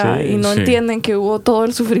gloria y no entienden que hubo todo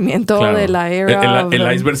el sufrimiento de la era.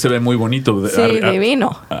 El iceberg se ve muy bonito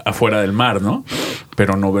divino. Afuera del mar, ¿no?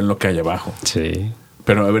 Pero no ven lo que hay abajo. Sí.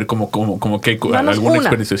 Pero a ver, como que alguna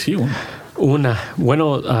experiencia, sí.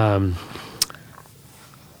 Bueno,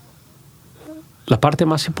 la parte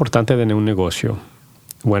más importante de un negocio,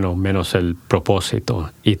 bueno, menos el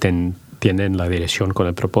propósito y tienen la dirección con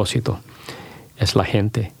el propósito, es la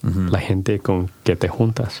gente, la gente con que te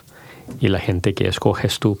juntas y la gente que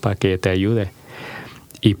escoges tú para que te ayude.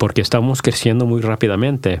 Y porque estamos creciendo muy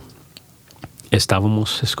rápidamente,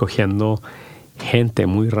 estábamos escogiendo gente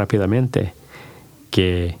muy rápidamente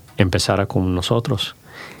que empezara con nosotros.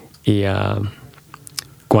 Y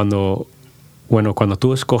cuando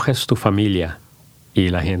tú escoges tu familia y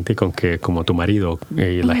la gente como tu marido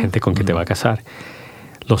y la gente con que te va a casar,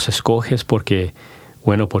 los escoges porque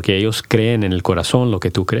ellos creen en el corazón lo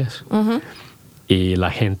que tú crees. Y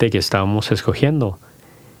la gente que estábamos escogiendo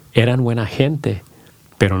eran buena gente,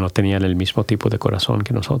 pero no tenían el mismo tipo de corazón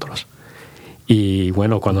que nosotros. Y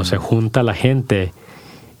bueno, cuando se junta la gente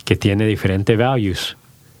que tiene diferentes values,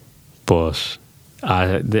 pues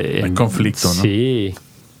hay conflicto, ¿no? Sí.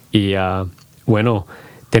 Y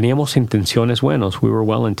teníamos intenciones buenas, we were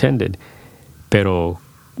well intended, pero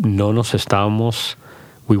no nos estábamos,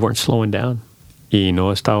 we weren't slowing down y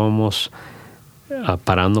no estábamos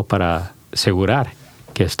parando para asegurar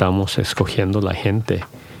que estábamos escogiendo la gente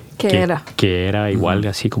que era igual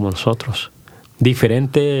así como nosotros.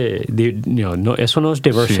 Diferente, eso no es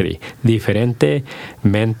diversity. Sí. Diferente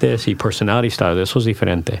mentes y personality style, eso es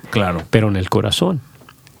diferente. Claro. Pero en el corazón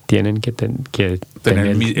tienen que tener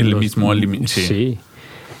el mismo límite. Sí.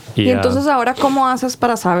 Y entonces ahora, ¿cómo haces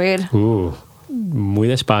para saber? Muy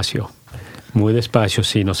despacio.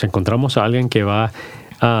 Si nos encontramos a alguien que va,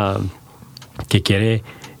 que quiere,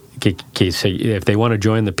 if they want to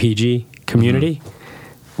join the PG community,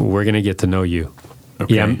 we're going to get to know you.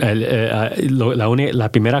 Okay. Y la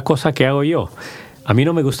primera cosa que hago yo, a mí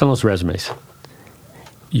no me gustan los resumes.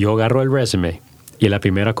 Yo agarro el resume y la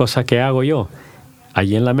primera cosa que hago yo,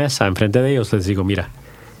 allí en la mesa, enfrente de ellos, les digo, mira,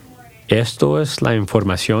 esto es la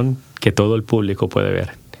información que todo el público puede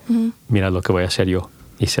ver. Mira lo que voy a hacer yo.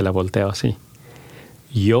 Y se la volteo así.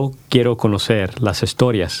 Yo quiero conocer las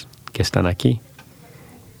historias que están aquí.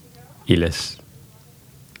 Y les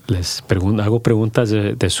hago preguntas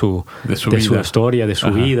de su historia, de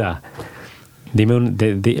su vida.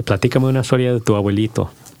 Platícame una historia de tu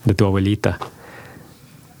abuelito, de tu abuelita.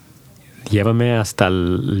 Llévame hasta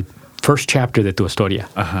el first chapter de tu historia.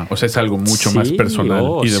 Ajá. O sea, es algo mucho más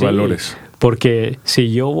personal y de valores. Porque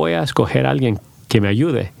si yo voy a escoger a alguien que me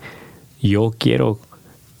ayude, yo quiero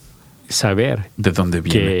saber de dónde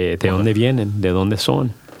vienen, dónde vienen, de dónde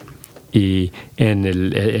son. Y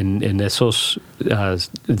en esos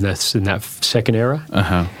en la second era,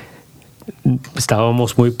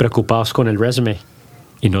 estábamos muy preocupados con el resume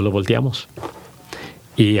y no lo volteamos.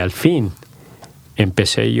 Y al fin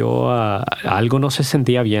empecé yo algo no se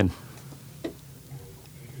sentía bien.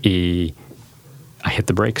 Y I hit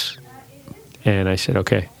the brakes. And I said,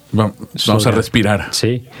 okay. Vamos a respirar.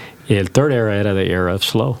 Sí. Y el third era the era of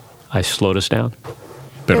slow. I slowed us down.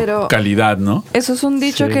 Pero calidad, ¿no? Eso es un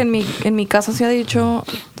dicho que en mi casa se ha dicho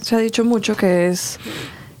mucho, que es,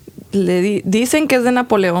 dicen que es de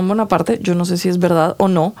Napoleón Bonaparte, yo no sé si es verdad o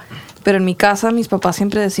no, pero en mi casa mis papás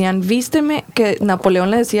siempre decían, vísteme, que Napoleón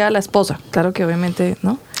le decía a la esposa, claro que obviamente,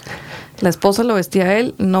 ¿no? La esposa lo vestía a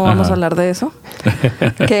él, no vamos a hablar de eso,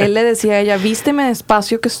 que él le decía a ella, vísteme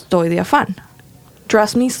despacio que estoy de afán.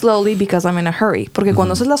 Dress me slowly because I'm in a hurry. Porque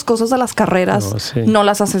cuando haces las cosas a las carreras, no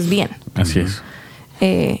las haces bien. Así es.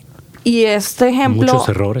 Y este ejemplo... Muchos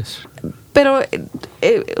errores. Pero,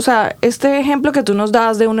 o sea, este ejemplo que tú nos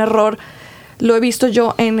das de un error, lo he visto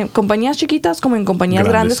yo en compañías chiquitas como en compañías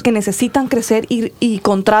grandes que necesitan crecer y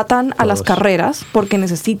contratan a las carreras porque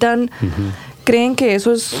necesitan... Creen que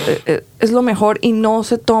eso es lo mejor y no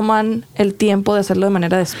se toman el tiempo de hacerlo de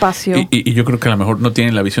manera despacio. Y yo creo que a lo mejor no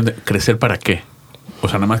tienen la visión de crecer para qué. O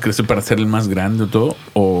sea, nada más crecer para ser el más grande o todo.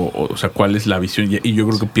 O sea, ¿cuál es la visión? Y yo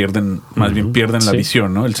creo que pierden la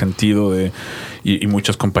visión, ¿no? El sentido de... Y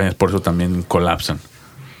muchas compañías por eso también colapsan.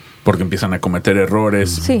 Porque empiezan a cometer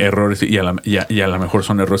errores y a lo mejor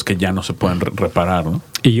son errores que ya no se pueden reparar, ¿no?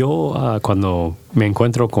 Y yo cuando me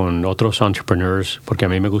encuentro con otros entrepreneurs, porque a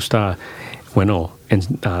mí me gusta,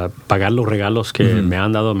 pagar los regalos que me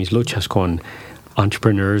han dado mis luchas con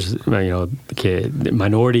entrepreneurs, que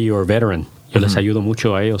minority or veteran. Yo les ayudo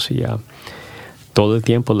mucho a ellos y todo el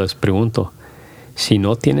tiempo les pregunto, si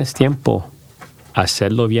no tienes tiempo a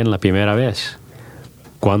hacerlo bien la primera vez,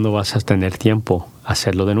 ¿cuándo vas a tener tiempo a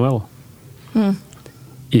hacerlo de nuevo?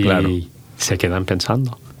 Y claro. se quedan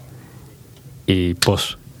pensando. Y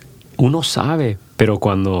pues uno sabe, pero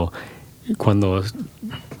cuando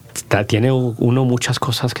tiene uno muchas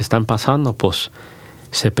cosas que están pasando, pues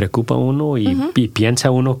se preocupa uno y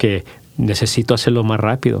piensa uno que necesito hacerlo más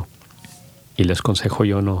rápido. Y les aconsejo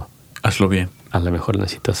yo no. Hazlo bien. A lo mejor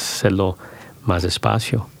necesitas hacerlo más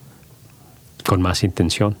despacio, con más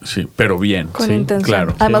intención. Sí, pero bien. Con sí, intención.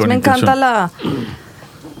 Claro. Además sí, me encanta intención.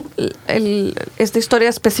 esta historia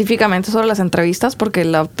específicamente sobre las entrevistas, porque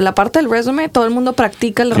la parte del resumen, todo el mundo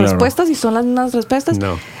practica las respuestas y son las mismas respuestas.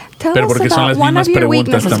 No. Tell Pero us porque son about las one mismas of your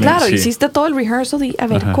preguntas weaknesses. también, Claro, sí. hiciste todo el rehearsal y, a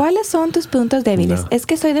ver, ¿cuáles son tus puntos débiles? No. Es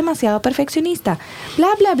que soy demasiado perfeccionista. Bla,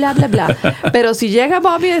 bla, bla, bla, bla. Pero si llega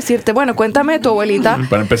Bobby a decirte, bueno, cuéntame de tu abuelita.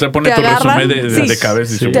 Para empezar, pone te tu agarran- resumen de sí,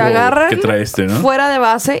 cabeza y sí. dice, te "Wow, agarran ¿qué trae este, no?" fuera de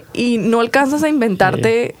base y no alcanzas a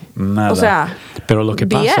inventarte. Nada. O sea, Pero lo que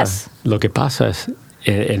BS. pasa es,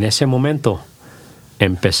 en ese momento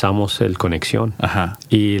empezamos el conexión. Ajá.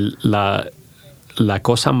 Y la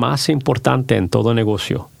cosa más importante en todo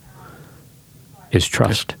negocio es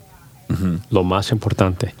trust. Lo más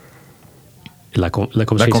importante. ¿Cómo se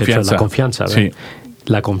dice? confianza. La confianza. ¿verdad? Sí.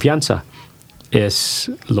 La confianza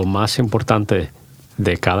es lo más importante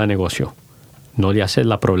de cada negocio. No le hace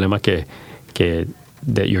el problema que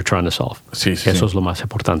that you're trying to solve. Sí, sí, Eso sí. es lo más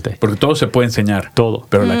importante. Porque todo se puede enseñar. Todo.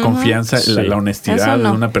 Pero la confianza, Sí. la honestidad Eso no.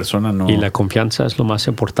 de una persona no. Y la confianza es lo más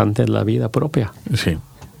importante en la vida propia. Sí.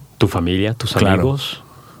 Tu familia, tus Claro. amigos.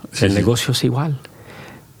 Sí, el sí. negocio es igual.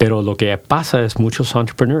 Pero lo que pasa es muchos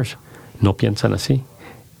entrepreneurs no piensan así.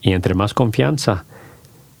 Y entre más confianza,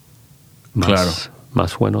 Claro.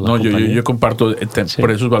 más bueno la No, yo compañía. comparto Sí. por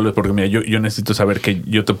esos valores, porque mira, yo necesito saber que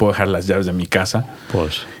yo te puedo dejar las llaves de mi casa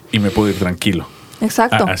Pues, y me puedo ir tranquilo.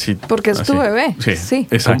 exacto. Así, porque es tu así. bebé. Sí,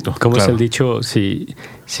 exacto. ¿cómo claro. es el dicho? Si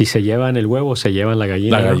se llevan el huevo, se llevan la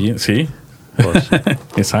gallina. La ¿no? gallina, sí. Pues,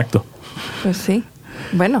 Exacto. Pues sí.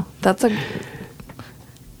 Bueno,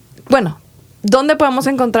 bueno, ¿dónde podemos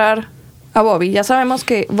encontrar a Bobby? Ya sabemos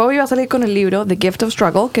que Bobby va a salir con el libro The Gift of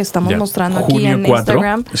Struggle que estamos Ya. mostrando aquí Junio en 4.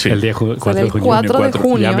 Instagram. Sí. el día 4 Sale de el junio. 4 de 4.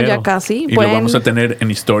 junio, Ya ya, mero. casi. Y lo vamos a tener en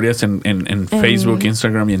historias en Facebook,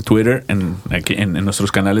 Instagram y en Twitter, aquí en nuestros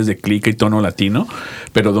canales de Clica y Tono Latino.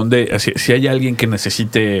 Pero donde, si hay alguien que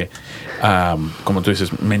necesite, como tú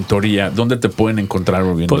dices, mentoría, ¿dónde te pueden encontrar,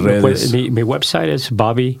 Bobby? En Pues, redes. mi website es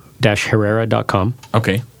bobby-herrera.com Ok,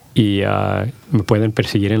 y me pueden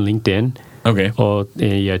perseguir en LinkedIn ok. o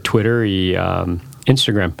Twitter y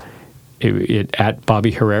Instagram at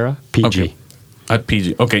Bobby Herrera PG. Ok. At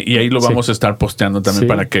PG. Ok, y ahí lo Sí. vamos a estar posteando también Sí.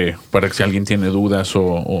 para que si alguien tiene dudas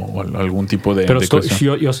o algún tipo de, Pero de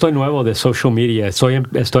cuestión. yo estoy nuevo de social media, estoy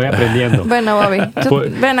aprendiendo. Bueno, Bobby,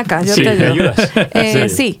 Pues- ven acá, yo Sí, te ¿me ayudo.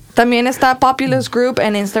 ayudas? Sí, también está Populous Group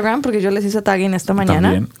en Instagram, porque yo les hice tagging esta mañana.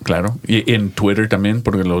 También, claro. Y en Twitter también,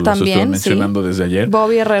 porque los estoy También, mencionando sí. desde ayer.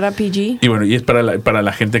 Bobby Herrera PG. Y bueno, y es para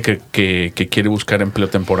la gente que quiere buscar empleo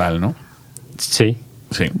temporal, ¿no? Sí,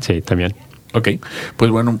 Sí. también. Ok.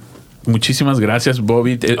 Pues bueno, muchísimas gracias,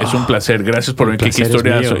 Bobby. Es un placer. Gracias por el venir. Qué placer es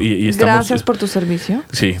historia. mío. Y estamos, Gracias por tu servicio.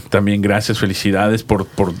 Sí, también gracias, felicidades por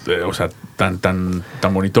o sea, tan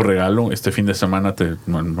bonito regalo. Este fin de semana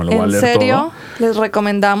me lo voy a En leer serio, todo. les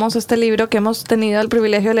recomendamos este libro que hemos tenido el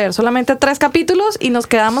privilegio de leer. Solamente 3 capítulos y nos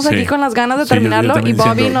quedamos Sí. aquí con las ganas de Sí, yo terminarlo. también Y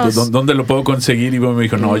Bobby diciendo, nos... ¿dónde lo puedo conseguir? Y Bobby me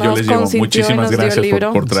dijo, no, yo nos les llevo. consintió y Muchísimas nos dio el gracias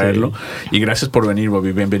libro. por traerlo. Sí. Y gracias por venir,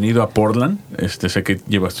 Bobby. Bienvenido a Portland. Sé que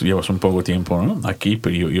llevas un poco tiempo, ¿no? Aquí,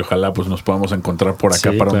 pero y ojalá pues nos podamos encontrar por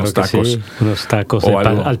acá Sí, para claro unos que tacos. sí. Unos tacos O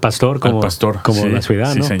algo. al pastor, como, Al pastor, como sí, la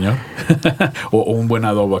ciudad, sí, ¿no? señor. o un buen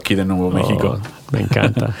adobo aquí de Nuevo México. Me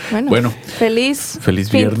encanta. Bueno, feliz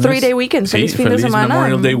viernes. 3-day weekend. Sí, feliz fin de semana.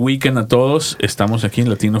 Memorial Day weekend a todos. Estamos aquí en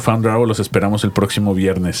Latino Founder Hour. Los esperamos el próximo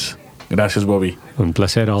viernes. Gracias, Bobby. Un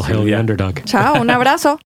placer. All hail the Silvia. underdog. Chao, un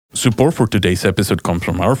abrazo. Support for today's episode comes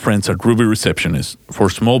from our friends at Ruby Receptionist. For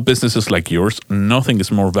small businesses like yours, nothing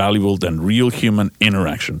is more valuable than real human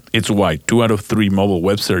interaction. It's why 2 out of 3 mobile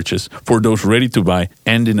web searches for those ready to buy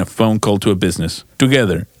end in a phone call to a business.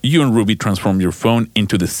 Together, you and Ruby transform your phone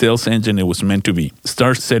into the sales engine it was meant to be.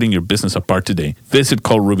 Start setting your business apart today. Visit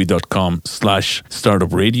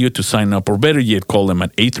callruby.com/startupradio to sign up, or better yet, call them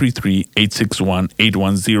at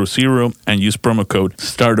 833-861-8100 and use promo code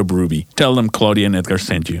StartupRuby. Tell them Claudia and Edgar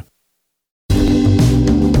sent you.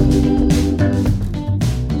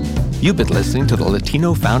 You've been listening to the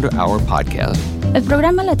Latino Founder Hour podcast. El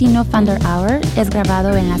programa Latino Founder Hour es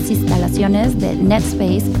grabado en las instalaciones de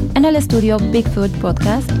NetSpace en el estudio Bigfoot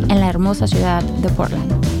Podcast en la hermosa ciudad de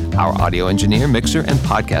Portland. Our audio engineer, mixer, and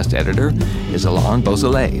podcast editor is Alon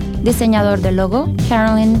Beausoleil. Diseñador de logo,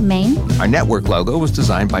 Carolyn Main. Our network logo was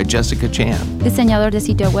designed by Jessica Chan. Diseñador de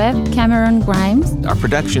sitio web, Cameron Grimes. Our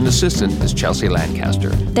production assistant is Chelsea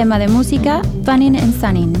Lancaster. Tema de música, Funnin' and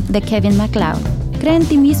Sunning, de Kevin MacLeod. Cree en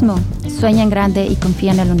ti mismo, sueña en grande y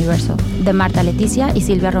confía en el universo, de Marta Leticia y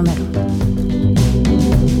Silvia Romero.